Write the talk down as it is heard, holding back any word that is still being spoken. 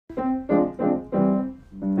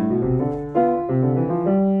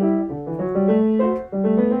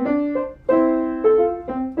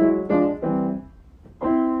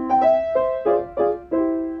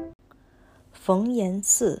冯延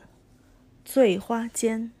巳，醉花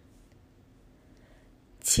间。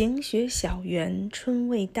晴雪小园春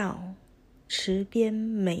未到，池边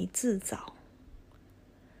美自早。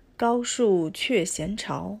高树却闲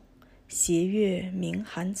巢，斜月明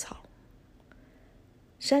寒草。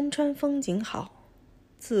山川风景好，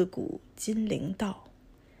自古金陵道。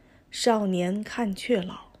少年看却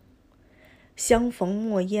老，相逢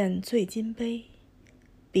莫厌醉金杯。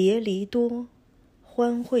别离多，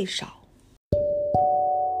欢会少。